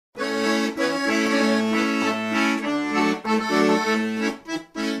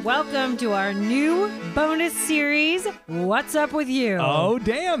welcome to our new bonus series, What's Up With You? Oh,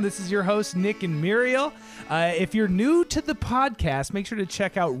 damn. This is your host, Nick and Muriel. If you're new to the podcast, make sure to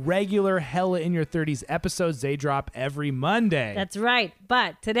check out regular Hella in Your 30s episodes. They drop every Monday. That's right.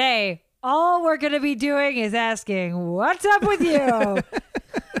 But today, all we're going to be doing is asking, what's up with you?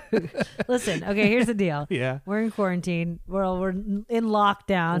 Listen, okay, here's the deal. Yeah. We're in quarantine. We're in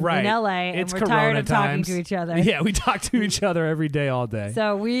lockdown Right. in LA, and It's we're Corona tired of talking times. to each other. Yeah, we talk to each other every day, all day.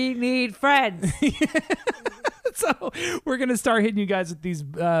 So we need friends. So we're going to start hitting you guys with these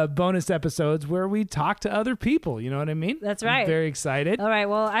bonus episodes where we talk to other people. You know what I mean? That's right. I'm very excited. All right,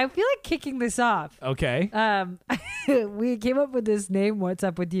 well, I feel like kicking this off. Okay. We came up with this name, What's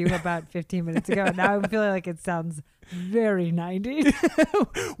Up With You, about 15 minutes ago. And now I'm feeling like it sounds very 90s.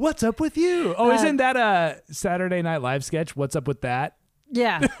 What's up with you? Oh, isn't that a Saturday Night Live sketch? What's up with that?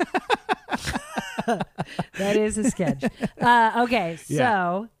 Yeah. That is a sketch. Okay, so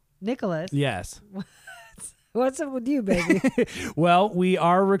Yeah. Nicholas, Yes. what's up with you, baby? Well, we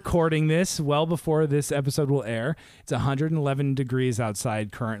are recording this well before this episode will air. It's 111 degrees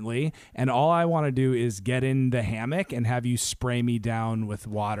outside currently, and all I want to do is get in the hammock and have you spray me down with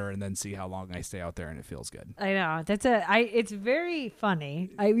water and then see how long I stay out there, and it feels good. I know it's very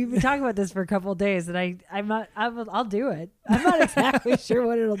funny. We've been talking about this for a couple of days, and I'll do it. I'm not exactly sure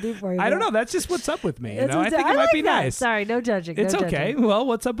what it'll do for you. I don't know. That's just what's up with me. You know? I think it I might like be that. nice. Sorry, no judging. It's no okay. judging. Well,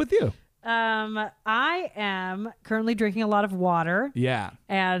 what's up with you? I am currently drinking a lot of water. Yeah.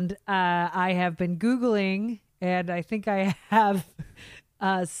 And I have been Googling, and I think I have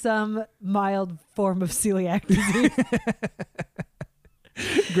some mild form of celiac disease.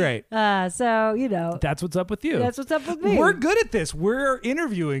 Great. So, you know. That's what's up with you. That's what's up with me. We're good at this. We're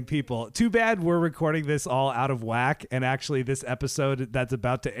interviewing people. Too bad we're recording this all out of whack. And actually, this episode that's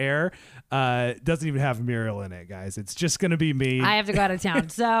about to air doesn't even have Muriel in it, guys. It's just going to be me. I have to go out of town.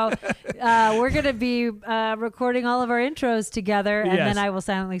 So we're going to be recording all of our intros together, and Yes. then I will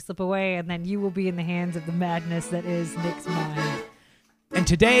silently slip away, and then you will be in the hands of the madness that is Nick's mind. And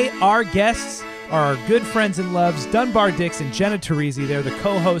today, our guests are our good friends and loves, Dunbar and Jenna Torrisi. They're the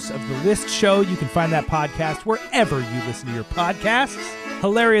co-hosts of The List Show. You can find that podcast wherever you listen to your podcasts.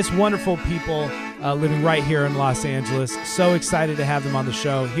 Hilarious, wonderful people living right here in Los Angeles. So excited to have them on the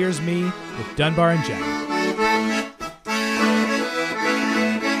show. Here's me with Dunbar and Jenna.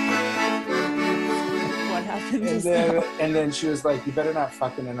 What happened? And then she was like, "You better not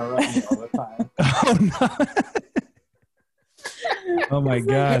fucking interrupt me all the time." Oh, no. Oh, my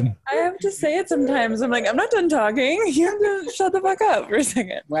God. I have to say it sometimes. I'm like, I'm not done talking. You have to shut the fuck up for a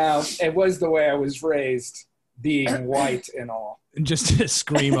second. Well, it was the way I was raised, being white and all. Just to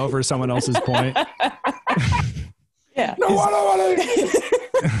scream over someone else's point. Yeah. No, I don't want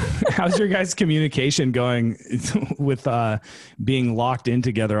to. How's your guys' communication going with being locked in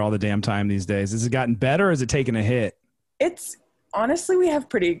together all the damn time these days? Has it gotten better or has it taken a hit? It's honestly, we have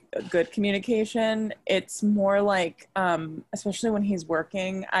pretty good communication. It's more like, especially when he's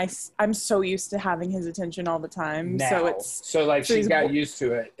working, I'm so used to having his attention all the time. Now. So she got used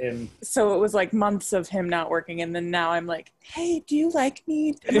to it. And so it was like months of him not working. And then now I'm like, hey, do you like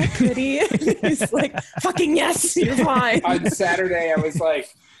me? Am I pretty? He's like, fucking yes, you're fine. on Saturday, I was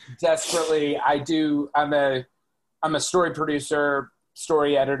like, desperately, I'm a story producer,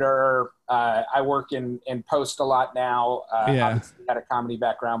 story editor. I work in post a lot now. Obviously had a comedy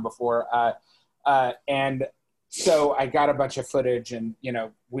background before. And so I got a bunch of footage, and, you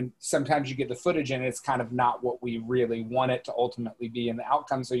know, when sometimes you get the footage and it's kind of not what we really want it to ultimately be in the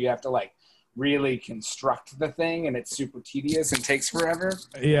outcome. So you have to like really construct the thing, and it's super tedious and takes forever.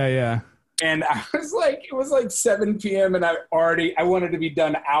 Yeah. And I was like, it was like 7 p.m. and I wanted to be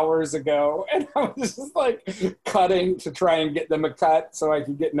done hours ago. And I was just like cutting to try and get them a cut so I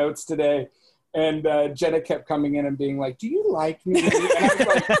could get notes today. And Jenna kept coming in and being like, do you like me? And I was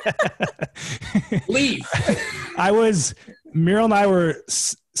like, leave. Muriel and I were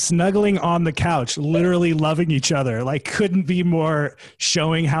snuggling on the couch, literally loving each other. Like, couldn't be more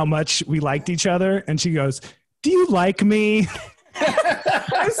showing how much we liked each other. And she goes, do you like me?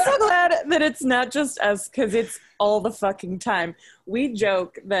 I'm so glad that it's not just us, because it's all the fucking time. We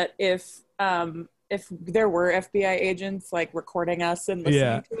joke that if there were FBI agents like recording us and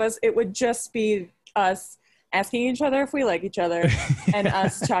listening to us, it would just be us asking each other if we like each other and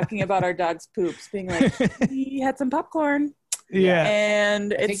us talking about our dog's poops, being like, he had some popcorn. Yeah.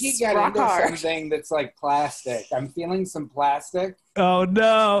 And I think he got into something that's like plastic. I'm feeling some plastic. Oh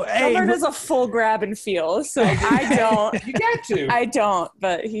no! Hey, Dunbar does a full grab and feel, so I don't. You got to. I don't,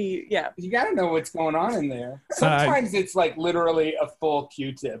 but he, yeah. You got to know what's going on in there. Sometimes it's like literally a full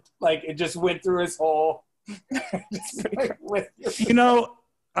Q-tip. Like it just went through his whole. You know,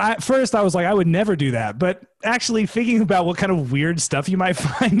 At first I was like, I would never do that. But actually thinking about what kind of weird stuff you might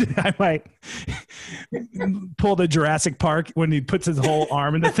find, I might pull the Jurassic Park when he puts his whole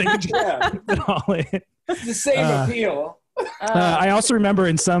arm in the thing. Yeah. Put it all in. It's the same appeal. I also remember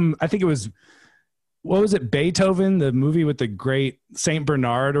in I think it was, what was it? Beethoven, the movie with the great Saint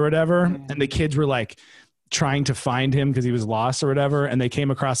Bernard or whatever. And the kids were like trying to find him because he was lost or whatever. And they came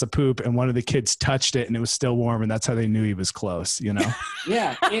across a poop and one of the kids touched it and it was still warm. And that's how they knew he was close, you know?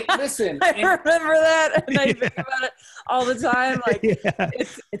 Yeah. Listen. I remember that. And I think about it all the time. Like,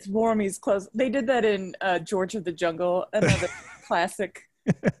 it's warm, he's close. They did that in George of the Jungle, another classic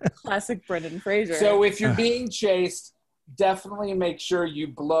Brendan Fraser. So if you're being chased, definitely make sure you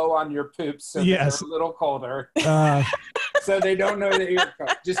blow on your poops so they're a little colder. So they don't know that you're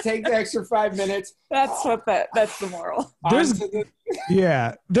cold. Just take the extra 5 minutes. That's the moral.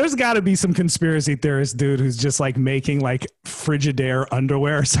 There's got to be some conspiracy theorist dude who's just like making like Frigidaire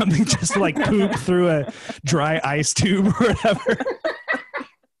underwear or something, just like poop through a dry ice tube or whatever.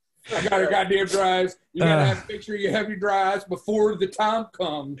 I got a goddamn dry eyes. You gotta make sure you have your dry eyes before the time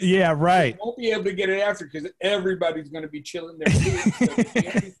comes. Yeah, right. You won't be able to get it after because everybody's gonna be chilling their food, so it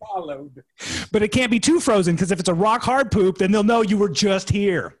can't be followed. But it can't be too frozen because if it's a rock hard poop, then they'll know you were just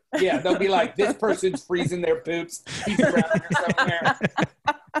here. Yeah, they'll be like, this person's freezing their poops. He's around here somewhere.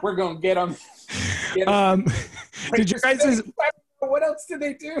 We're gonna get them. Did you guys? What else did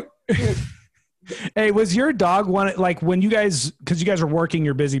they do? Hey, was your dog one, like when you guys, because you guys are working,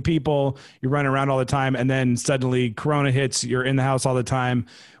 you're busy people, you're running around all the time, and then suddenly Corona hits, you're in the house all the time.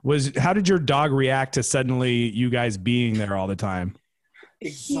 How did your dog react to suddenly you guys being there all the time?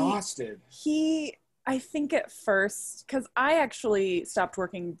 Exhausted. I think at first, because I actually stopped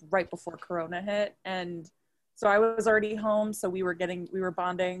working right before Corona hit, and so I was already home, so we were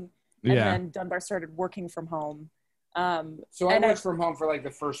bonding, and then Dunbar started working from home. So I worked from home for like the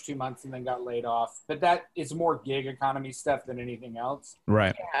first 2 months and then got laid off, but that is more gig economy stuff than anything else.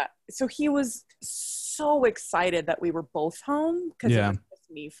 Right. Yeah. So he was so excited that we were both home because it was just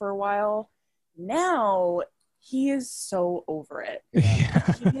me for a while. Now he is so over it.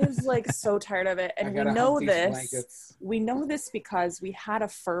 Yeah. He is like so tired of it. And we know this. Blankets. We know this because we had a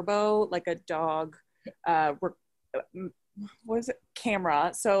Furbo, like a dog, what is it,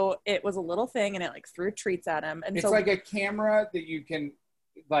 camera, so it was a little thing and it like threw treats at him, and it's like a camera that you can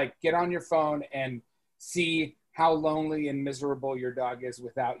like get on your phone and see how lonely and miserable your dog is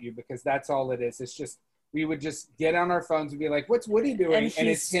without you, because that's all it is. It's just, we would just get on our phones and be like, what's Woody doing? And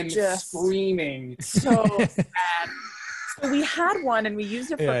it's him screaming so sad. So we had one and we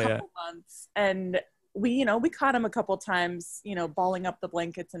used it for a couple months, and we caught him a couple times, balling up the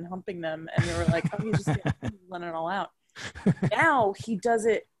blankets and humping them, and we were like, oh, he's just letting it all out. Now he does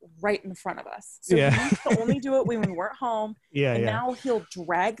it right in front of us. So he used to only do it when we weren't home. Now he'll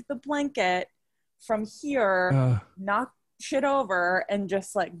drag the blanket from here, knock shit over, and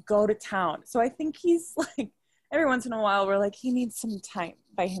just like go to town. So I think he's like, every once in a while we're like, he needs some time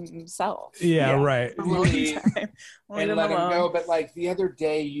by himself. Right. Really, and let him go. But like the other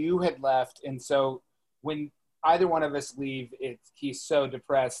day you had left, and so when either one of us leave, he's so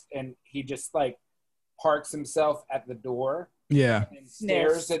depressed, and he just like parks himself at the door and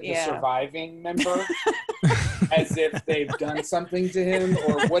stares at the surviving member as if they've done something to him,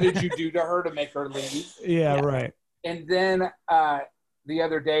 or what did you do to her to make her leave? Right. And then the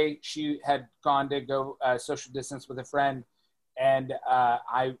other day she had gone to go social distance with a friend, and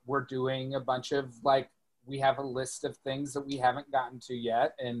we're doing a bunch of like, we have a list of things that we haven't gotten to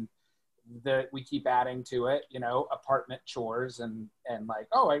yet, and that we keep adding to it, apartment chores and like,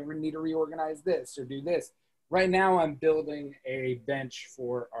 oh, I need to reorganize this or do this. Right now I'm building a bench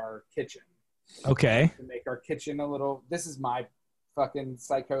for our kitchen. Okay. To make our kitchen a little, this is my fucking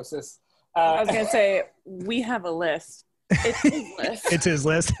psychosis. I was going to say, we have a list. It's his list. It's his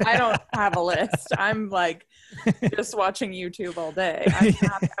list. I don't have a list. I'm like just watching YouTube all day.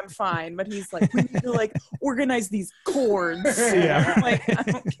 I'm fine. But he's like, we need to like organize these cords. I'm like, I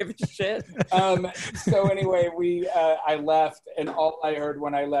don't give a shit. So anyway, I left, and all I heard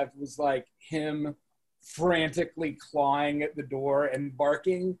when I left was like him frantically clawing at the door and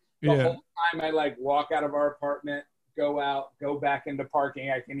barking. The whole time I like walk out of our apartment, go out, go back into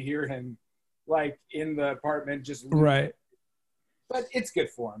parking, I can hear him like in the apartment just right. But it's good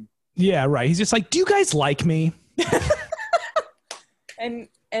for him. Yeah, right. He's just like, do you guys like me? and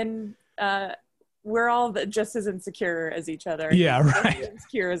we're all just as insecure as each other. Yeah, He's right. as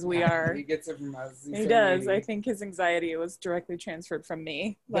insecure as we are. He gets it from us. He does. I think his anxiety was directly transferred from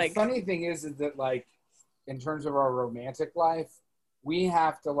me. The funny thing is that like, in terms of our romantic life, we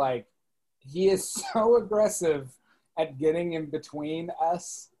have to like, he is so aggressive at getting in between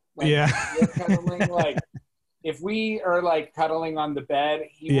us. Like, Yeah. we're cuddling, like if we are like cuddling on the bed,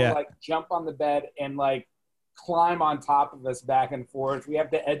 he will like jump on the bed and like climb on top of us back and forth. We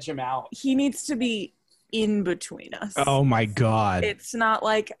have to edge him out. He needs to be in between us. Oh my God. It's not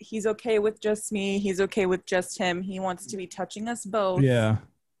like he's okay with just me. He's okay with just him. He wants to be touching us both. Yeah.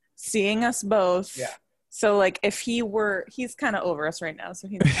 Seeing us both. Yeah. So like if he's kind of over us right now.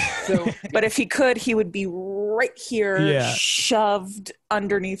 But if he could, he would be right here, shoved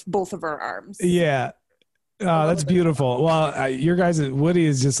underneath both of our arms. Yeah. Oh, that's beautiful. Well, your guys, Woody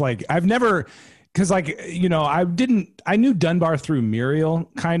is just like, I've never, because like, you know, I knew Dunbar through Muriel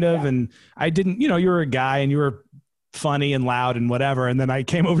kind of, and I didn't, you know, you were a guy and you were funny and loud and whatever. And then I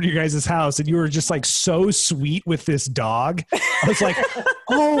came over to your guys' house and you were just like so sweet with this dog. I was like,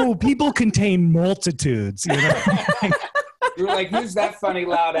 oh, people contain multitudes, you know? You were like, who's that funny,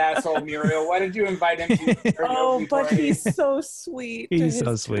 loud asshole, Muriel? Why did you invite him to Oh, but he's so sweet. He's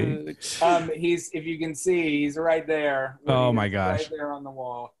so sweet. If you can see, he's right there. Oh my gosh. Right there on the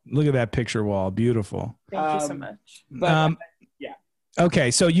wall. Look at that picture wall. Beautiful. Thank you so much. But, yeah. Okay,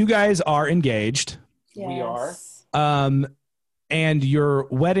 so you guys are engaged. Yes. We are. And your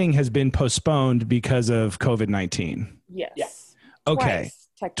wedding has been postponed because of COVID-19. Yes. Yeah. Okay.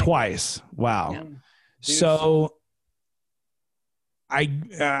 Twice. Wow. Yeah. So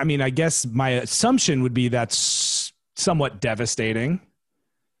I mean, I guess my assumption would be that's somewhat devastating.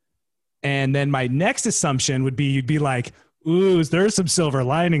 And then my next assumption would be you'd be like, ooh, there's some silver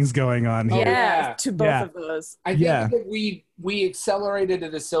linings going on here. Yeah, to both of those. I think that we accelerated to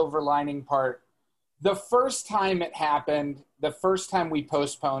the silver lining part. The first time it happened, the first time we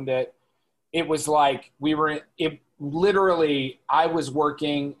postponed it, it was like literally, I was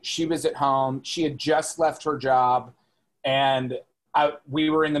working, she was at home, she had just left her job, and we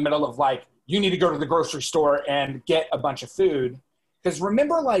were in the middle of like, you need to go to the grocery store and get a bunch of food. Because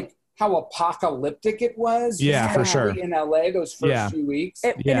remember like how apocalyptic it was? Yeah, for sure. In LA those first few weeks.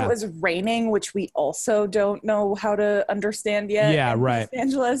 And it was raining, which we also don't know how to understand yet. Yeah, right. Los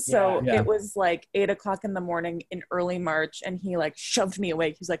Angeles. So it was like 8:00 in the morning in early March, and he like shoved me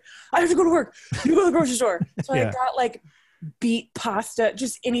awake. He's like, I have to go to work. You go to the grocery store. So I got like beet pasta,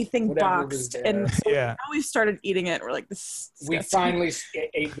 just anything Whatever boxed. And so now we've started eating it. We're like, this is we finally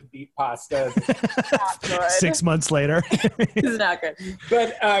ate the beet pasta. not good. 6 months later. This is not good.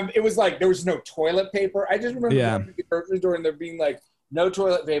 But it was like there was no toilet paper. I just remember going to the grocery store and there being like no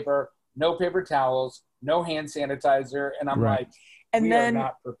toilet paper, no paper towels, no hand sanitizer, and I'm like, and we then are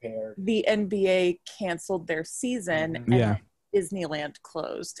not prepared. The NBA canceled their season, and Disneyland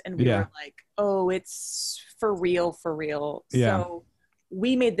closed, and we were like, oh, it's for real. So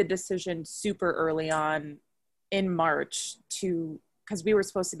we made the decision super early on in March because we were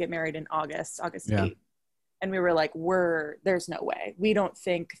supposed to get married in August 8th. And we were like, there's no way. We don't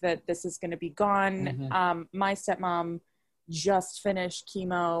think that this is going to be gone. Mm-hmm. My stepmom just finished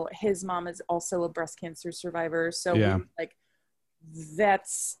chemo. His mom is also a breast cancer survivor. So we were like,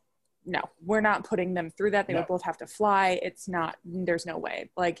 no, we're not putting them through that. They would both have to fly. There's no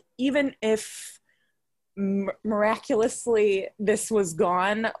way. Like, even if miraculously this was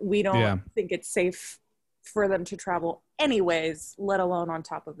gone, we don't think it's safe for them to travel anyways, let alone on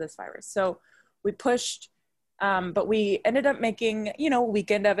top of this virus. So we pushed, but we ended up making, a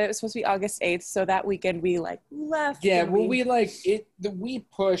weekend of it. It was supposed to be August 8th. So that weekend we like left. Yeah. Well, we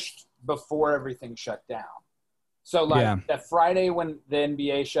pushed before everything shut down. So like that Friday when the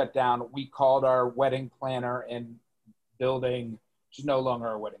NBA shut down, we called our wedding planner and building. She's no longer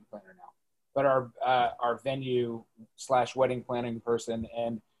our wedding planner now, but our venue / wedding planning person.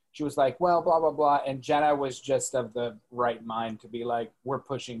 And she was like, well, blah, blah, blah. And Jenna was just of the right mind to be like, we're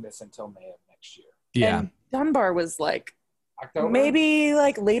pushing this until May of next year. Yeah. And Dunbar was like, October? Maybe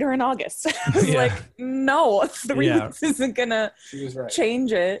like later in August. I was like, no, 3 weeks isn't going to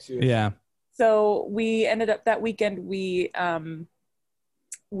change it. Yeah. So we ended up that weekend, we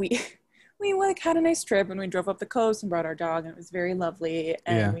like had a nice trip, and we drove up the coast and brought our dog, and it was very lovely.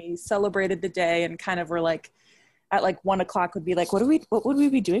 And we celebrated the day, and kind of were like, at like 1:00 would be like, what would we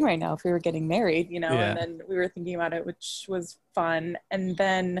be doing right now if we were getting married, And then we were thinking about it, which was fun. And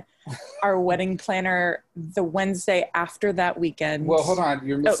then our wedding planner, the Wednesday after that weekend. Well, hold on.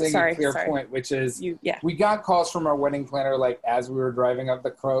 You're missing a clear point, which is we got calls from our wedding planner, like as we were driving up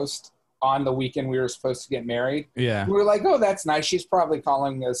the coast on the weekend we were supposed to get married. Yeah. We were like, oh, that's nice. She's probably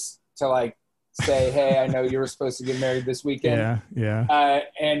calling us to like say, hey, I know you were supposed to get married this weekend. Yeah.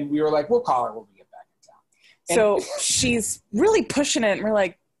 And we were like, we'll call her when we get back in town. So she's really pushing it, and we're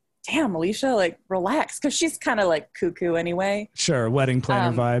like, damn, Alicia, like relax. Cause she's kind of like cuckoo anyway. Sure. Wedding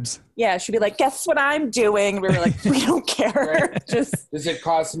planner vibes. Yeah. She'd be like, guess what I'm doing? And we were like, we don't care. Just, does it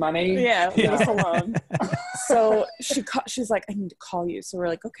cost money? yeah, leave us alone. So she's like, I need to call you. So we're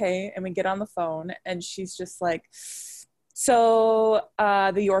like, okay. And we get on the phone and she's just like, so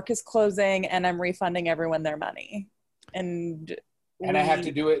the York is closing and I'm refunding everyone their money. And I have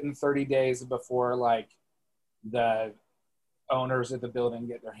to do it in 30 days before like the owners of the building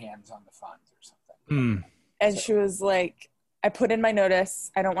get their hands on the funds or something. And she was like, I put in my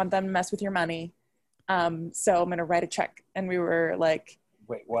notice. I don't want them to mess with your money. So I'm going to write a check. And we were like,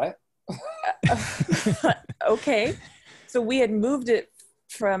 wait, what? Okay. So we had moved it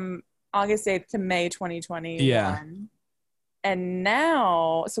from August 8th to May 2020. Yeah. And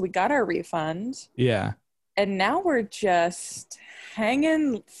now, so we got our refund. Yeah. And now we're just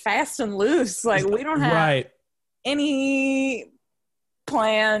hanging fast and loose. Like we don't have any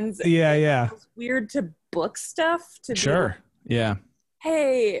plans. Yeah. It's weird to book stuff to sure. Be, yeah.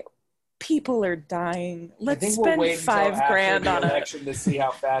 Hey, people are dying. Let's we'll spend wait $5,000 on it to see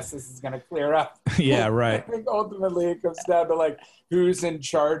how fast this is going to clear up. Yeah, right. I think ultimately it comes down to like who's in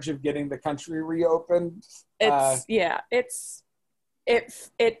charge of getting the country reopened.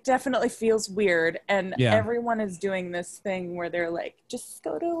 It definitely feels weird, and everyone is doing this thing where they're like, just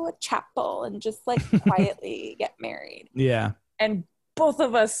go to a chapel and just like quietly get married. Yeah. And both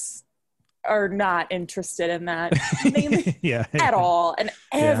of us are not interested in that at all. And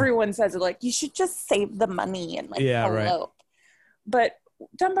everyone says it like, you should just save the money and like elope. Right. But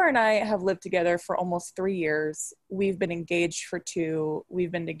Dunbar and I have lived together for almost 3 years. We've been engaged for 2.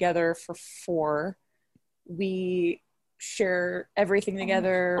 We've been together for 4. We share everything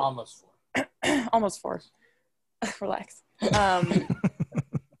together. Almost 4. Almost 4. Relax.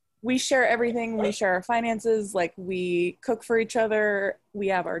 We share everything. We share our finances. Like we cook for each other. We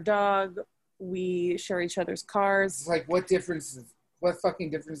have our dog. We share each other's cars. It's like what fucking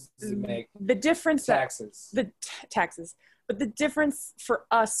difference does it make? The difference taxes. Taxes. But the difference for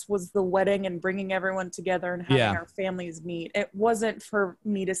us was the wedding and bringing everyone together and having our families meet. It wasn't for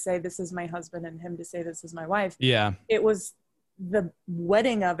me to say this is my husband and him to say this is my wife. Yeah. It was the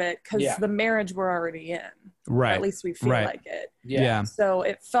wedding of it because the marriage we're already in. Right. Or at least we feel like it. Yeah. So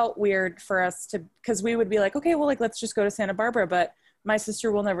it felt weird for us to, because we would be like, okay, well, like, let's just go to Santa Barbara. But my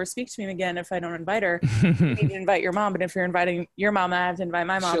sister will never speak to me again if I don't invite her. You need to invite your mom. But if you're inviting your mom, I have to invite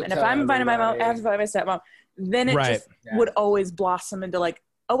my mom. She'll and if I'm inviting my mom, I have to invite my stepmom. Then it just would always blossom into like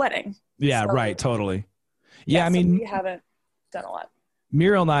a wedding. Yeah, so, right. Totally. Yeah, I mean, we haven't done a lot.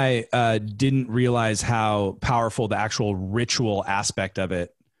 Muriel and I didn't realize how powerful the actual ritual aspect of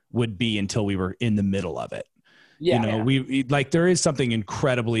it would be until we were in the middle of it. Yeah. You know, we like, there is something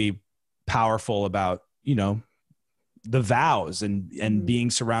incredibly powerful about, you know, the vows and being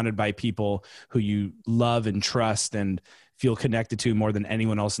surrounded by people who you love and trust and feel connected to more than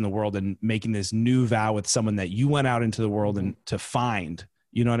anyone else in the world, and making this new vow with someone that you went out into the world and to find,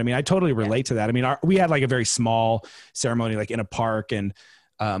 you know what I mean? I totally relate to that. I mean, we had like a very small ceremony, like in a park, and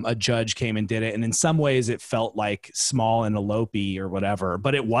a judge came and did it. And in some ways it felt like small and elopey or whatever,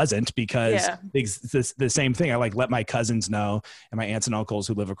 but it wasn't, because the same thing. I like let my cousins know and my aunts and uncles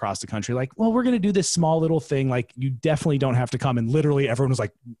who live across the country, like, well, we're going to do this small little thing. Like, you definitely don't have to come. And literally everyone was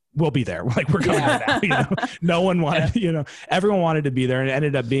like, we'll be there. Like, we're coming now. You know, no one wanted, you know, everyone wanted to be there, and it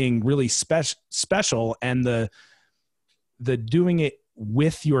ended up being really special. And the doing it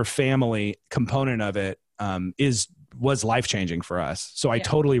with your family component of it was life-changing for us. So I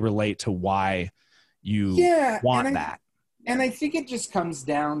totally relate to why you want that. And I think it just comes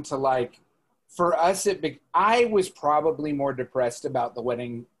down to, like, for us, I was probably more depressed about the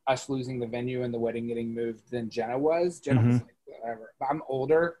wedding, us losing the venue and the wedding getting moved, than Jenna was. Jenna was like, whatever. I'm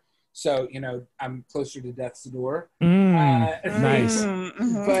older, so, you know, I'm closer to death's door. Nice.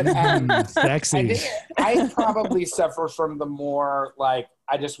 But sexy. I probably suffer from the more, like,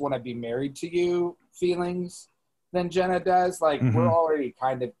 I just want to be married to you feelings than Jenna does. Like, we're already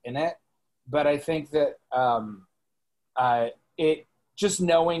kind of in it, but I think that it just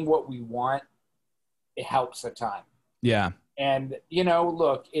knowing what we want, it helps a ton. Yeah. And, you know,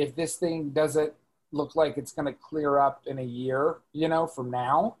 look, if this thing doesn't look like it's going to clear up in a year, you know, from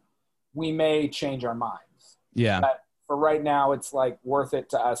now, we may change our minds. Yeah. But for right now, it's like worth it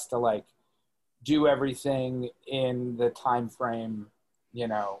to us to like do everything in the time frame, you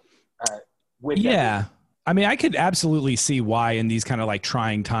know, with everything. I mean, I could absolutely see why in these kind of like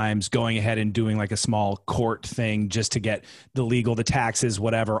trying times going ahead and doing like a small court thing just to get the legal, the taxes,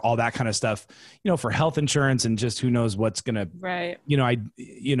 whatever, all that kind of stuff, you know, for health insurance and just who knows what's going to, you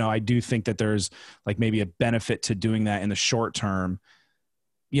know, I do think that there's like maybe a benefit to doing that in the short term.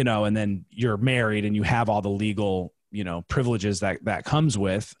 you know, and then you're married and you have all the legal, you know, privileges that comes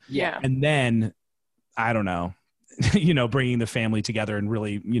with. Yeah. And then, I don't know, you know, bringing the family together and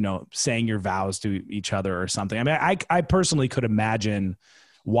really, you know, saying your vows to each other or something. I mean, I personally could imagine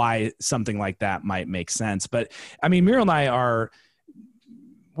why something like that might make sense. But I mean, Muriel and I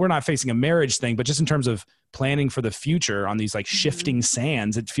we're not facing a marriage thing, but just in terms of planning for the future on these like shifting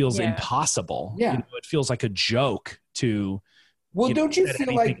sands, it feels impossible. Yeah. You know, it feels like a joke to, don't you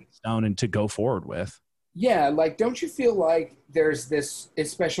feel like stone and to go forward with? Yeah, like, don't you feel like there's this,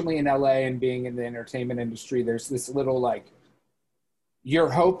 especially in LA and being in the entertainment industry, there's this little, like, you're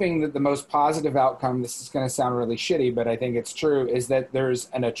hoping that the most positive outcome, this is going to sound really shitty, but I think it's true, is that there's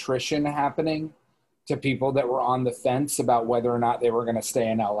an attrition happening to people that were on the fence about whether or not they were going to stay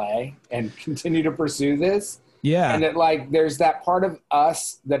in LA and continue to pursue this. Yeah. And that, like, there's that part of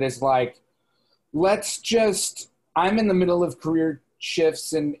us that is like, I'm in the middle of career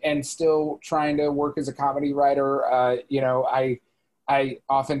shifts and still trying to work as a comedy writer. You know, I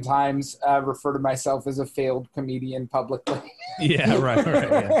oftentimes refer to myself as a failed comedian publicly. Yeah, right.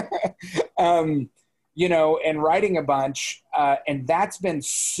 Yeah. You know, and writing a bunch, and that's been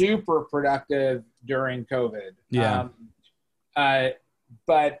super productive during COVID. Yeah.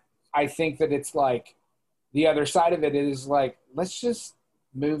 But I think that it's like the other side of it is like, let's just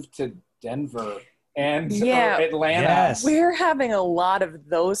move to Denver and Atlanta. Yes. We're having a lot of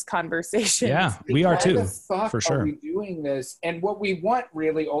those conversations. Yeah, we are too. Why the fuck for sure. are we doing this? And what we want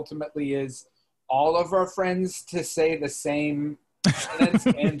really ultimately is all of our friends to say the same sentence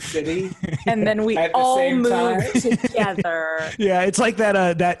and city. And then we all move together. Yeah, it's like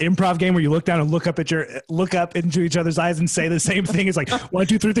that improv game where you look down and look up into each other's eyes and say the same thing. It's like 1,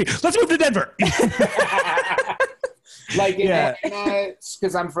 2, 3, 3. Let's move to Denver. Like in Atlanta,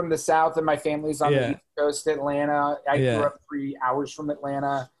 because I'm from the South and my family's on the East Coast, Atlanta. I grew up 3 hours from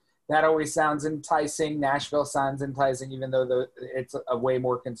Atlanta. That always sounds enticing. Nashville sounds enticing, even though it's a way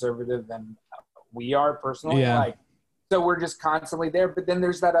more conservative than we are personally. Yeah. Like, so we're just constantly there. But then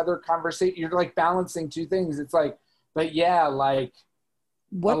there's that other conversation. You're like balancing two things. It's like, but yeah, like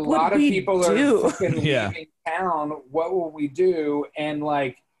what a lot of people are fucking leaving town. What will we do? And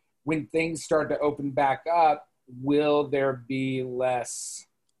like when things start to open back up, will there be less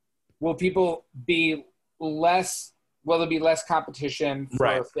competition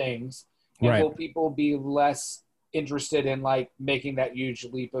for things? And will people be less interested in like making that huge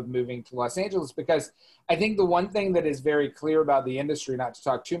leap of moving to Los Angeles? Because I think the one thing that is very clear about the industry, not to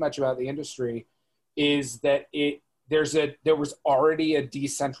talk too much about the industry, is that there was already a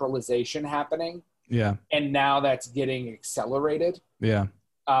decentralization happening. Yeah. And now that's getting accelerated. Yeah.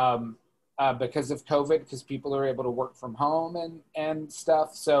 Because of COVID, because people are able to work from home and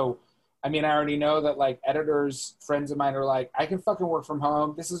stuff. So, I mean, I already know that like editors, friends of mine are like, I can fucking work from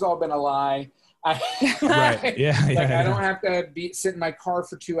home. This has all been a lie. Right. Yeah. I don't have to sit in my car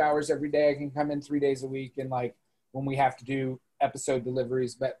for 2 hours every day. I can come in 3 days a week. And like when we have to do episode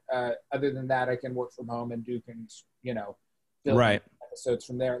deliveries, but other than that, I can work from home and do fill episodes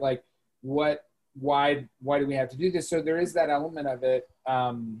from there. Like why do we have to do this? So there is that element of it.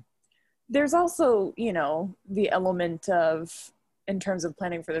 There's also, the element of, in terms of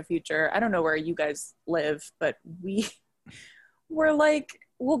planning for the future, I don't know where you guys live, but we're like,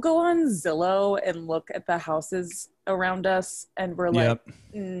 we'll go on Zillow and look at the houses around us and we're like,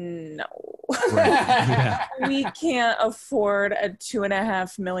 no, we can't afford a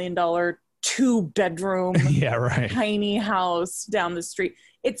 $2.5 million 2-bedroom tiny house down the street.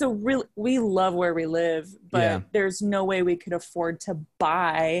 We love where we live, but there's no way we could afford to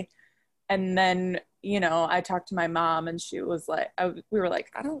buy. And then, I talked to my mom and she was like, we were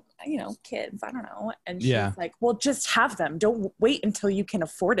like, I don't, kids, I don't know. And she was like, well, just have them. Don't wait until you can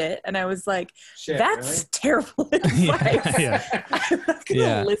afford it. And I was like, that's terrible advice. I'm not going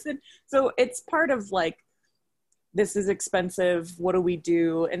to listen. So it's part of like, this is expensive. What do we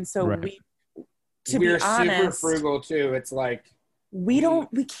do? And so we're be honest, super frugal too. It's like, we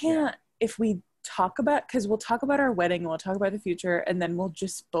can't, if we talk about, because we'll talk about our wedding and we'll talk about the future and then we'll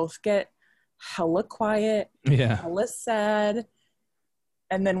just both get hella quiet, hella sad,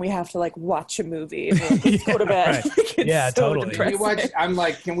 and then we have to like watch a movie and let's go to bed. Like, totally.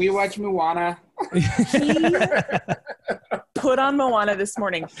 Can we watch Moana? He put on Moana this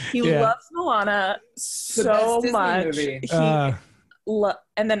morning. He loves Moana so much.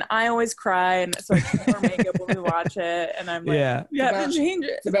 and then I always cry, and so I can't wear makeup when we watch it, and I'm like, you have to change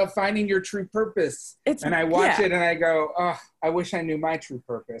it. It's about finding your true purpose. And I watch it and I go, oh, I wish I knew my true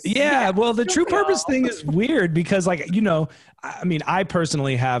purpose. Yeah, well, the true purpose thing is weird because, like, you know, I mean, I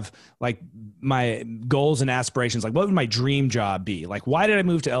personally have like my goals and aspirations. Like, what would my dream job be? Like, why did I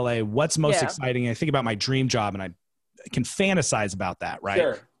move to LA? What's most exciting? I think about my dream job and I can fantasize about that, right?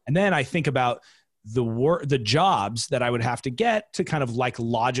 Sure. And then I think about the jobs that I would have to get to kind of like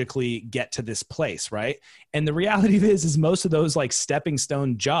logically get to this place, right? And the reality is most of those like stepping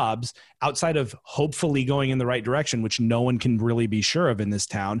stone jobs, outside of hopefully going in the right direction, which no one can really be sure of in this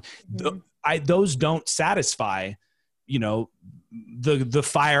town, those don't satisfy, you know, the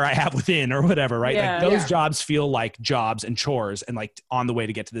fire I have within or whatever, right? Like those jobs feel like jobs and chores and like on the way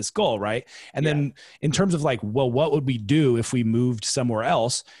to get to this goal, right? And then in terms of like, well, what would we do if we moved somewhere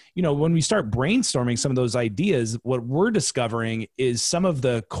else? You know, when we start brainstorming some of those ideas, what we're discovering is some of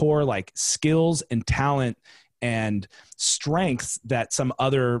the core like skills and talent and strengths that some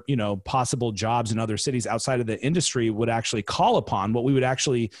other, you know, possible jobs in other cities outside of the industry would actually call upon. What we would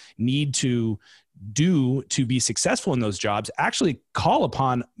actually need to do to be successful in those jobs actually call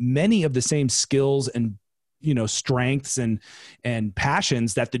upon many of the same skills and, you know, strengths and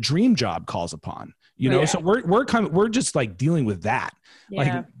passions that the dream job calls upon, you know? So we're just like dealing with that.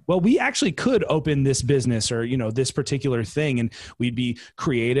 Like, well, we actually could open this business or, you know, this particular thing, and we'd be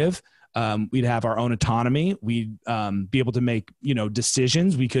creative. We'd have our own autonomy. We'd be able to make, you know,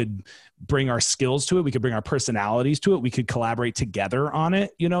 decisions. We could bring our skills to it. We could bring our personalities to it. We could collaborate together on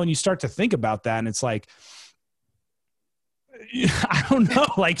it, you know, and you start to think about that and it's like, I don't know,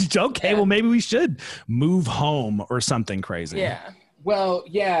 like, okay, well, maybe we should move home or something crazy. Yeah. Well,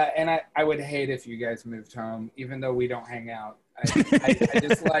 yeah. And I would hate if you guys moved home, even though we don't hang out. I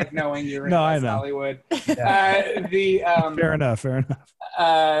just like knowing you're in West Hollywood. Yeah. Fair enough.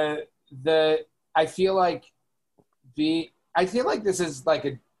 I feel like this is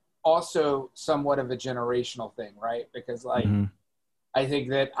like also somewhat of a generational thing, right? Because like, I think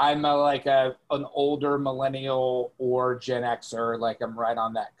that I'm an older millennial or Gen Xer, like I'm right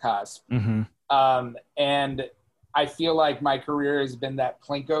on that cusp. And I feel like my career has been that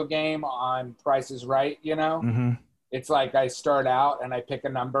Plinko game on Price is Right, you know? It's like I start out and I pick a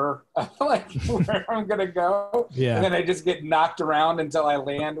number like where I'm going to go. Yeah. And then I just get knocked around until I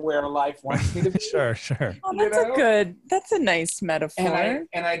land where life wants me to be. Sure. Oh, that's a nice metaphor.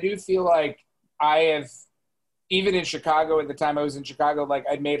 And I do feel like I have, even in Chicago, at the time I was in Chicago, like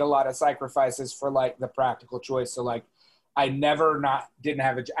I made a lot of sacrifices for like the practical choice. So like I didn't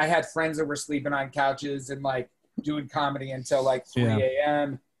have I had friends that were sleeping on couches and like doing comedy until like 3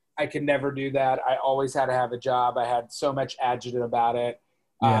 a.m. I could never do that. I always had to have a job. I had so much agita about it.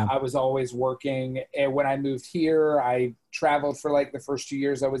 I was always working. And when I moved here, I traveled for like the first 2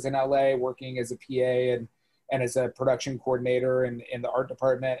 years I was in LA working as a PA and as a production coordinator in the art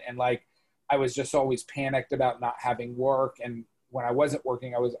department. And like, I was just always panicked about not having work. And when I wasn't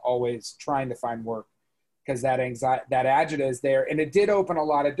working, I was always trying to find work because that anxiety, that agita is there. And it did open a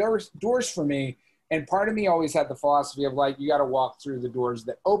lot of doors for me. And part of me always had the philosophy of like, you got to walk through the doors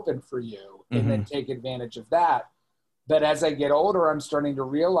that open for you and then take advantage of that. But as I get older, I'm starting to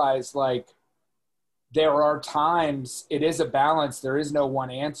realize like there are times, it is a balance. There is no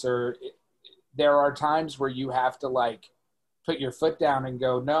one answer. There are times where you have to like put your foot down and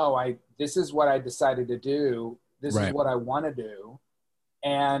go, no, this is what I decided to do. This is what I want to do.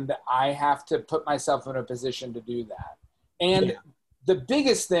 And I have to put myself in a position to do that. And the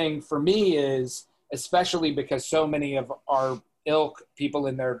biggest thing for me is, especially because so many of our ilk people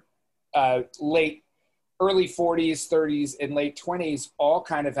in their early 40s, 30s, and late 20s all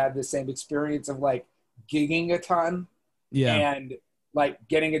kind of had the same experience of like gigging a ton and like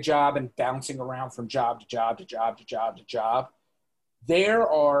getting a job and bouncing around from job to job to job to job to job. There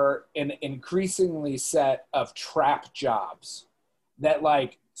are an increasingly set of trap jobs that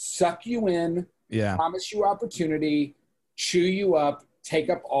like suck you in, promise you opportunity, chew you up,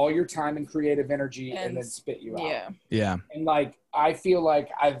 take up all your time and creative energy and then spit you out. Yeah. And like, I feel like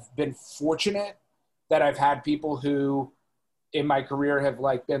I've been fortunate that I've had people who in my career have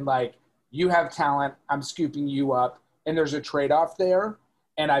like been like, you have talent, I'm scooping you up. And there's a trade-off there.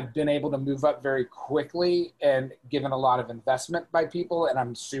 And I've been able to move up very quickly and given a lot of investment by people. And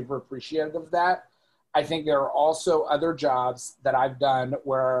I'm super appreciative of that. I think there are also other jobs that I've done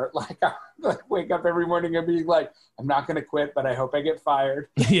where like I wake up every morning and be like, I'm not going to quit, but I hope I get fired.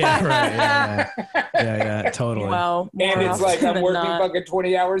 Yeah, totally. Well, and it's like I'm working fucking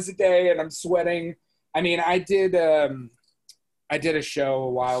 20 hours a day and I'm sweating. I mean, I I did a show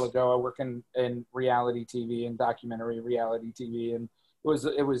a while ago. I work in reality TV and documentary reality TV, and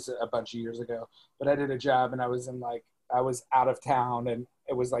it was a bunch of years ago. But I did a job, and I was out of town, and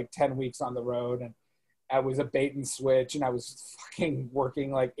it was like 10 weeks on the road, and I was a bait and switch, and I was fucking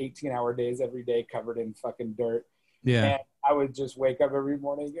working like 18-hour days every day, covered in fucking dirt. Yeah. And I would just wake up every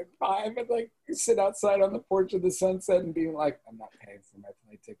morning at 5 and like sit outside on the porch of the sunset and being like, I'm not paying for my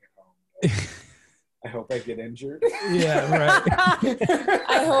plane ticket home. I hope I get injured. Yeah, right.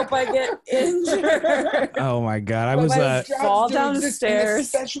 I hope I get injured. Oh my God. I was fall down the stairs.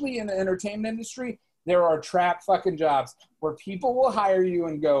 Especially in the entertainment industry, there are trap fucking jobs where people will hire you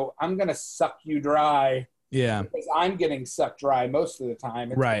and go, I'm going to suck you dry. Yeah. Because I'm getting sucked dry most of the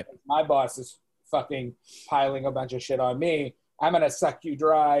time. It's right. My boss is fucking piling a bunch of shit on me. I'm going to suck you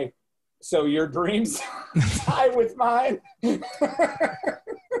dry so your dreams die with mine.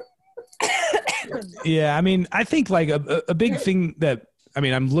 Yeah, I mean, I think like a big thing that, I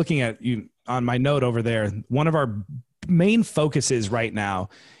mean, I'm looking at you on my note over there. One of our main focuses right now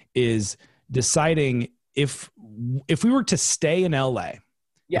is deciding if we were to stay in LA,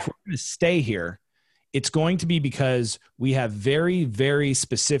 if we're going to stay here, it's going to be because we have very, very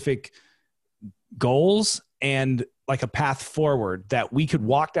specific goals and like a path forward that we could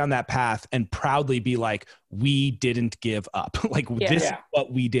walk down that path and proudly be like, we didn't give up. Like this is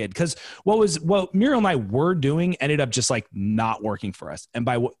what we did. Because what Muriel and I were doing ended up just like not working for us. And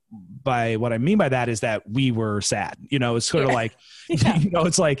by what I mean by that is that we were sad. You know, it's sort of like, you know,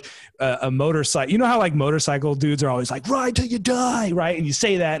 it's like a motorcycle. You know how like motorcycle dudes are always like, ride till you die, right? And you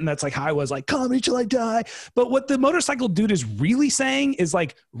say that, and that's like how I was like, comedy till I die. But what the motorcycle dude is really saying is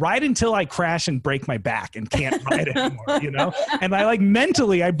like, ride until I crash and break my back and can't ride anymore, you know? And I like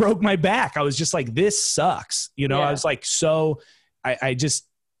mentally, I broke my back. I was just like, this sucks. You know, I was like, so I just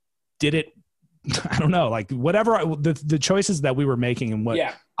did it. I don't know, like whatever the choices that we were making and what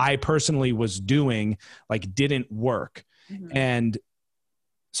I personally was doing, like didn't work. Mm-hmm. And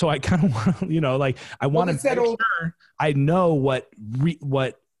so I kind of want, you know, like I want to make sure I know what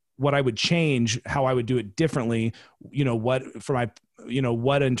I would change, how I would do it differently, you know, what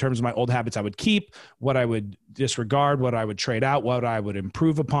in terms of my old habits I would keep, what I would disregard, what I would trade out, what I would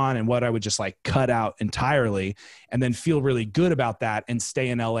improve upon, and what I would just like cut out entirely, and then feel really good about that and stay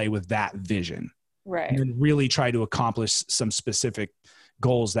in LA with that vision. Right. And then really try to accomplish some specific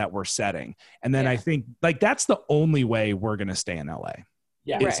goals that we're setting. And then I think like that's the only way we're going to stay in LA.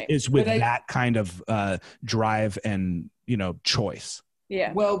 Yeah. Is with that kind of drive and, you know, choice.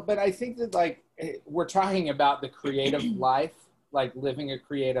 Yeah. Well, but I think that like we're talking about the creative life, like living a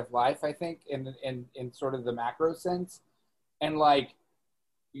creative life, I think in sort of the macro sense. And like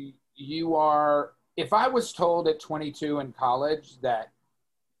you are, if I was told at 22 in college that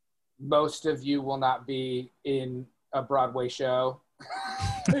most of you will not be in a Broadway show.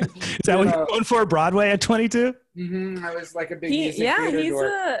 Is that what you're going for, Broadway at 22? Mm-hmm. I was like a big music theater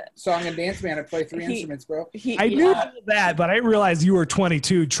dork. Song and dance man. I play three instruments, bro. I knew that, but I didn't realize you were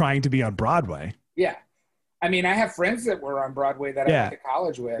 22 trying to be on Broadway. Yeah. I mean, I have friends that were on Broadway that I went to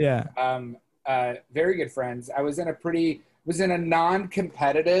college with. Yeah. Very good friends. I was in a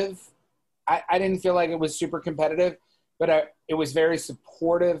non-competitive, I didn't feel like it was super competitive, but it was very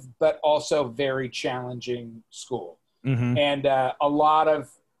supportive, but also very challenging school. Mm-hmm. And a lot of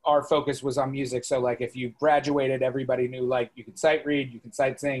our focus was on music. So like if you graduated, everybody knew like you could sight read, you could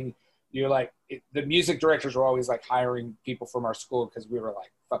sight sing. You're like, the music directors were always like hiring people from our school because we were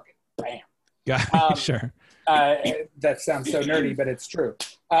like fucking bam. Yeah, sure. That sounds so nerdy, but it's true.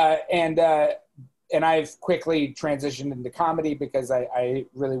 And I've quickly transitioned into comedy because I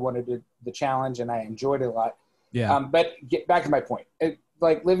really wanted the challenge and I enjoyed it a lot. Yeah. But get back to my point.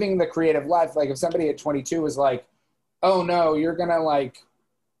 Like living the creative life, like if somebody at 22 was like, oh no, you're going to like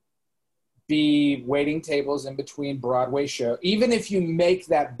be waiting tables in between Broadway show. Even if you make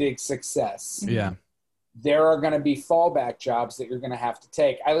that big success. Yeah. There are going to be fallback jobs that you're going to have to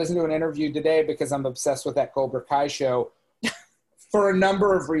take. I listened to an interview today because I'm obsessed with that Cobra Kai show for a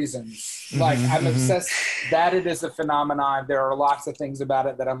number of reasons. Like I'm obsessed that it is a phenomenon. There are lots of things about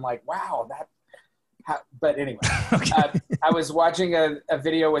it that I'm like, wow, but anyway, I was watching a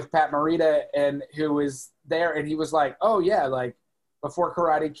video with Pat Morita and who was there and he was like, oh yeah, like before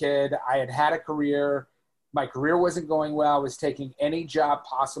Karate Kid, I had a career. My career wasn't going well. I was taking any job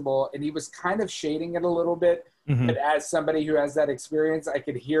possible. And he was kind of shading it a little bit. Mm-hmm. But as somebody who has that experience, I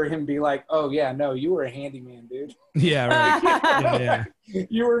could hear him be like, oh yeah, no, you were a handyman, dude. Yeah, right. yeah.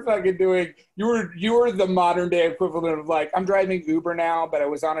 You were fucking you were the modern day equivalent of like, I'm driving Uber now, but I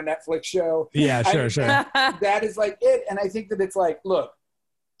was on a Netflix show. Yeah, sure. That is like it. And I think that it's like, look,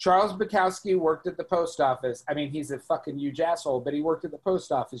 Charles Bukowski worked at the post office. I mean, he's a fucking huge asshole, but he worked at the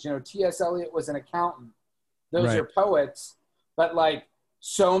post office. You know, T.S. Eliot was an accountant. Those are poets. But like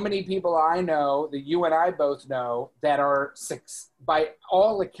so many people I know that you and I both know that are, by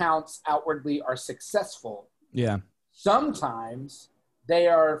all accounts, outwardly are successful. Yeah. Sometimes they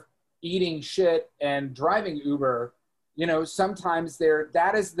are eating shit and driving Uber. You know, sometimes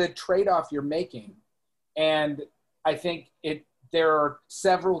that is the trade-off you're making. And I think there are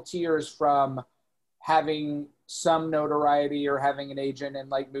several tiers from having some notoriety or having an agent and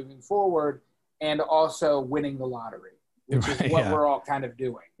like moving forward, and also winning the lottery, which is what we're all kind of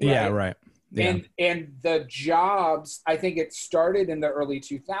doing. Right? Yeah, right. Yeah. And the jobs, I think it started in the early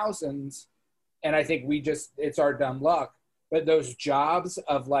 2000s, and I think it's our dumb luck, but those jobs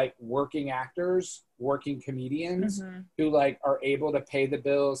of like working actors, working comedians who like are able to pay the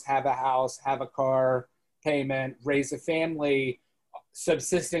bills, have a house, have a car payment, raise a family,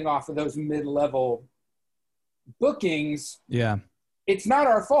 subsisting off of those mid-level bookings. Yeah. It's not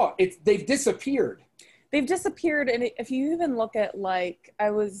our fault. They've disappeared. They've disappeared. And if you even look at like,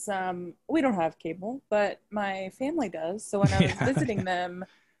 I was, we don't have cable, but my family does. So when I was visiting them,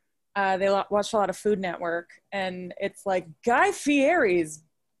 they watched a lot of Food Network, and it's like Guy Fieri's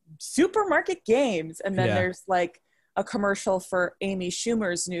Supermarket Games. And then there's like a commercial for Amy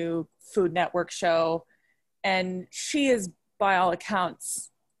Schumer's new Food Network show. And she is, by all accounts,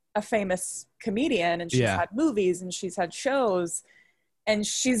 a famous comedian, and she's had movies and she's had shows, and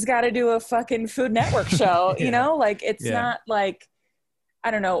she's got to do a fucking Food Network show, you know? Like, it's not like, I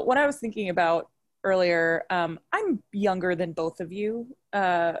don't know. What I was thinking about earlier, I'm younger than both of you.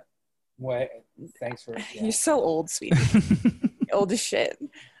 What? Thanks for You're so old, sweetie. Old as shit.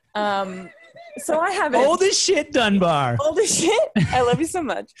 So I have old as shit, Dunbar. Old as shit. I love you so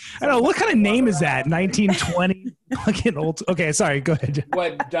much. I don't know, what kind of name is that? 1920. Fucking old. Okay, sorry. Go ahead.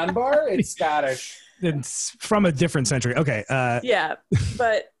 What, Dunbar? It's Scottish. It's from a different century. Okay. Yeah,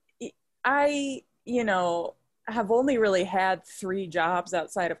 but I, have only really had 3 jobs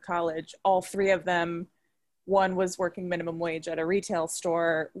outside of college. All 3 of them. One was working minimum wage at a retail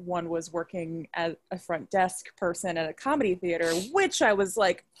store. One was working as a front desk person at a comedy theater, which I was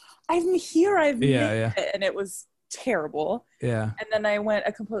like, I'm here, I've made it. And it was terrible. Yeah. And then I went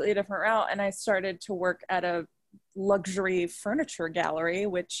a completely different route, and I started to work at a luxury furniture gallery,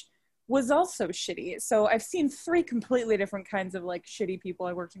 which was also shitty. So I've seen 3 completely different kinds of like shitty people.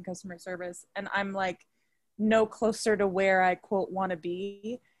 I worked in customer service, and I'm like no closer to where I quote want to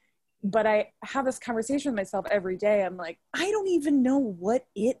be. But I have this conversation with myself every day. I'm like, I don't even know what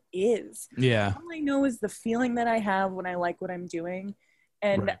it is. Yeah. All I know is the feeling that I have when I like what I'm doing.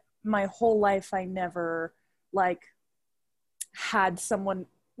 And my whole life, I never like had someone,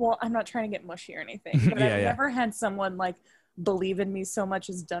 well, I'm not trying to get mushy or anything, but I've never had someone like believe in me so much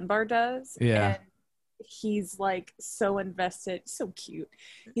as Dunbar does. Yeah. And he's like so invested, so cute.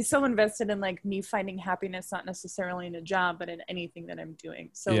 He's so invested in like me finding happiness, not necessarily in a job, but in anything that I'm doing.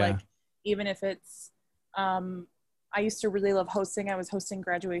 So like, even if it's, I used to really love hosting. I was hosting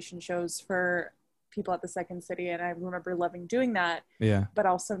graduation shows for people at the Second City, and I remember loving doing that. Yeah. But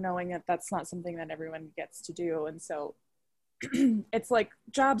also knowing that that's not something that everyone gets to do. And so it's like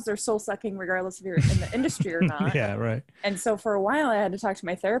jobs are soul sucking regardless if you're in the industry or not. Yeah, right. And so for a while I had to talk to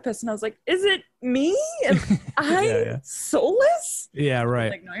my therapist, and I was like, is it me? Am I soulless? Yeah,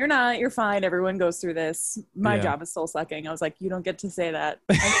 right. Like, no, you're not. You're fine. Everyone goes through this. My job is soul sucking. I was like, you don't get to say that.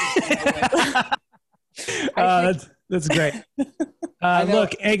 That's great.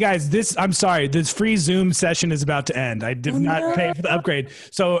 Look, hey guys, I'm sorry. This free Zoom session is about to end. I did not pay for the upgrade.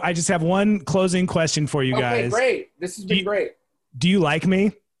 So I just have one closing question for you guys. Okay, great. This has been great. Do you like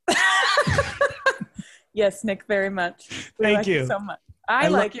me? Yes, Nick, very much. Thank you so much. I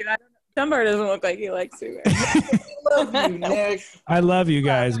like you. I don't know. Dunbar doesn't look like he likes you. I love you, Nick. I love you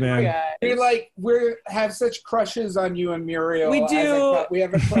guys, man. We have such crushes on you and Muriel. We do. We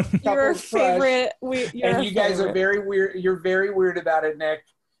have a couple You're favorite. And you guys are very weird. You're very weird about it, Nick.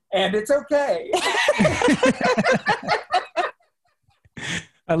 And it's okay.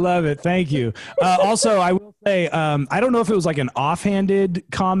 I love it. Thank you. Also, I will say, I don't know if it was like an offhanded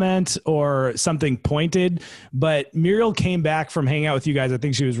comment or something pointed, but Muriel came back from hanging out with you guys. I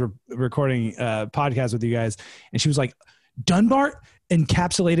think she was recording a podcast with you guys. And she was like, Dunbar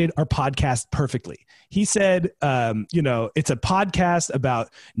encapsulated our podcast perfectly. He said, it's a podcast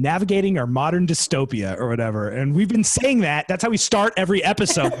about navigating our modern dystopia or whatever. And we've been saying that. That's how we start every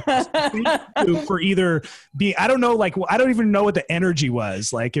episode. For either being, I don't know, like, I don't even know what the energy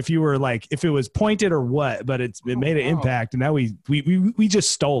was. Like if you were like, if it was pointed or what, but it made an impact. And now we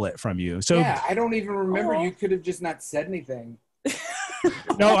just stole it from you. So yeah, I don't even remember. You could have just not said anything.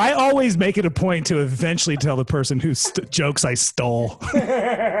 No, I always make it a point to eventually tell the person whose jokes I stole.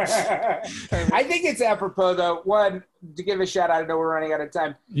 I think it's apropos, though. One, to give a shout out, I know we're running out of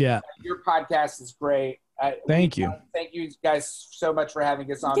time. Yeah. Your podcast is great. Thank you. Thank you guys so much for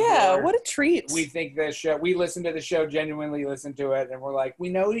having us on Yeah, board. what a treat. We think we listen to the show, genuinely listen to it, and we're like, we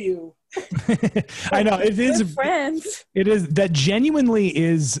know you. I know. We're friends. It is. That genuinely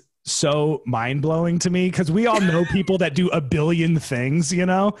is so mind-blowing to me, because we all know people that do a billion things, you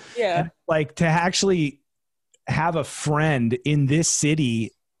know? Yeah. And like, to actually have a friend in this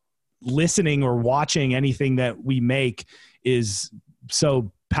city listening or watching anything that we make is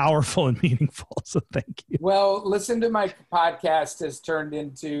so powerful and meaningful. So thank you. Well, listen to my podcast has turned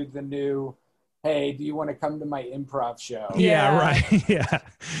into the new, hey, do you want to come to my improv show? Yeah, right. Yeah.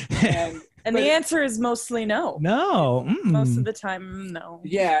 And the answer is mostly no. No. Most of the time, no.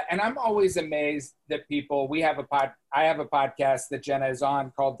 Yeah, and I'm always amazed that people, I have a podcast that Jenna is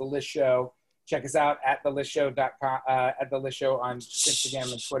on called The List Show. Check us out at thelistshow.com, at The List Show on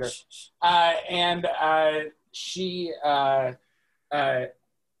Instagram and Twitter.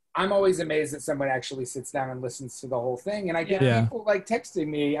 I'm always amazed that someone actually sits down and listens to the whole thing. And I get people like texting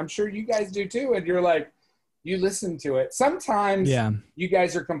me, I'm sure you guys do too, and you're like, you listen to it. Sometimes you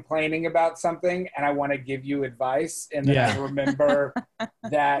guys are complaining about something and I want to give you advice. And then I remember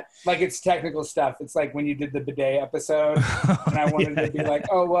that, like, it's technical stuff. It's like when you did the bidet episode and I wanted to be like,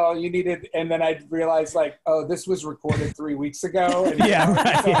 oh, well, you needed, and then I realized like, oh, this was recorded 3 weeks ago. And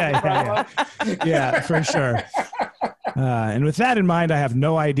yeah, for sure. And with that in mind, I have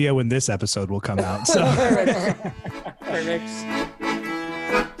no idea when this episode will come out. So. Perfect.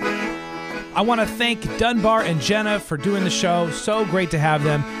 I want to thank Dunbar and Jenna for doing the show. So great to have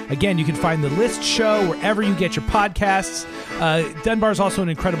them. Again, you can find The List Show wherever you get your podcasts. Dunbar is also an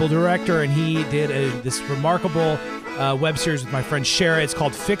incredible director, and he did this remarkable web series with my friend Shara. It's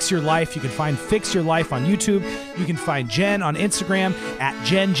called Fix Your Life. You can find Fix Your Life on YouTube. You can find Jen on Instagram at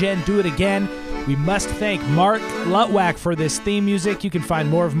Jen Do It Again. We must thank Mark Lutwack for this theme music. You can find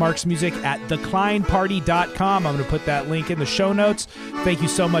more of Mark's music at theklineparty.com. I'm going to put that link in the show notes. Thank you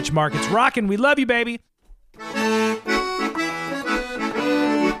so much, Mark. It's rocking. We love you, baby.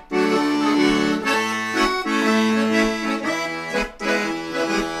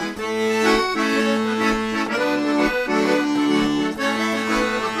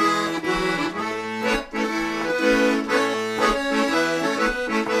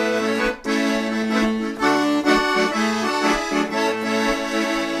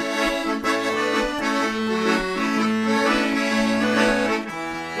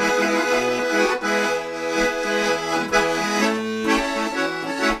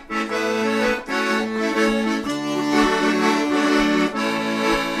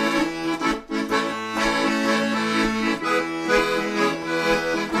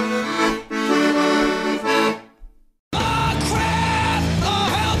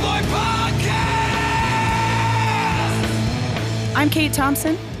 I'm Kate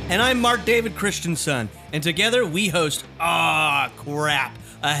Thompson. And I'm Mark David Christensen. And together we host Crap,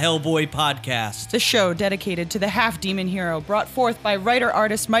 a Hellboy podcast. The show dedicated to the half-demon hero brought forth by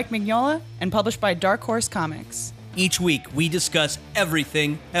writer-artist Mike Mignola and published by Dark Horse Comics. Each week we discuss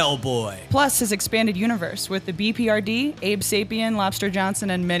everything Hellboy. Plus his expanded universe with the BPRD, Abe Sapien, Lobster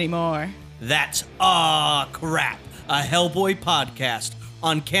Johnson, and many more. That's Crap, a Hellboy podcast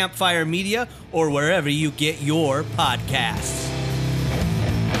on Campfire Media or wherever you get your podcasts.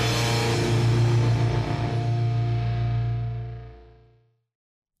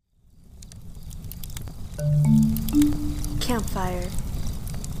 Campfire.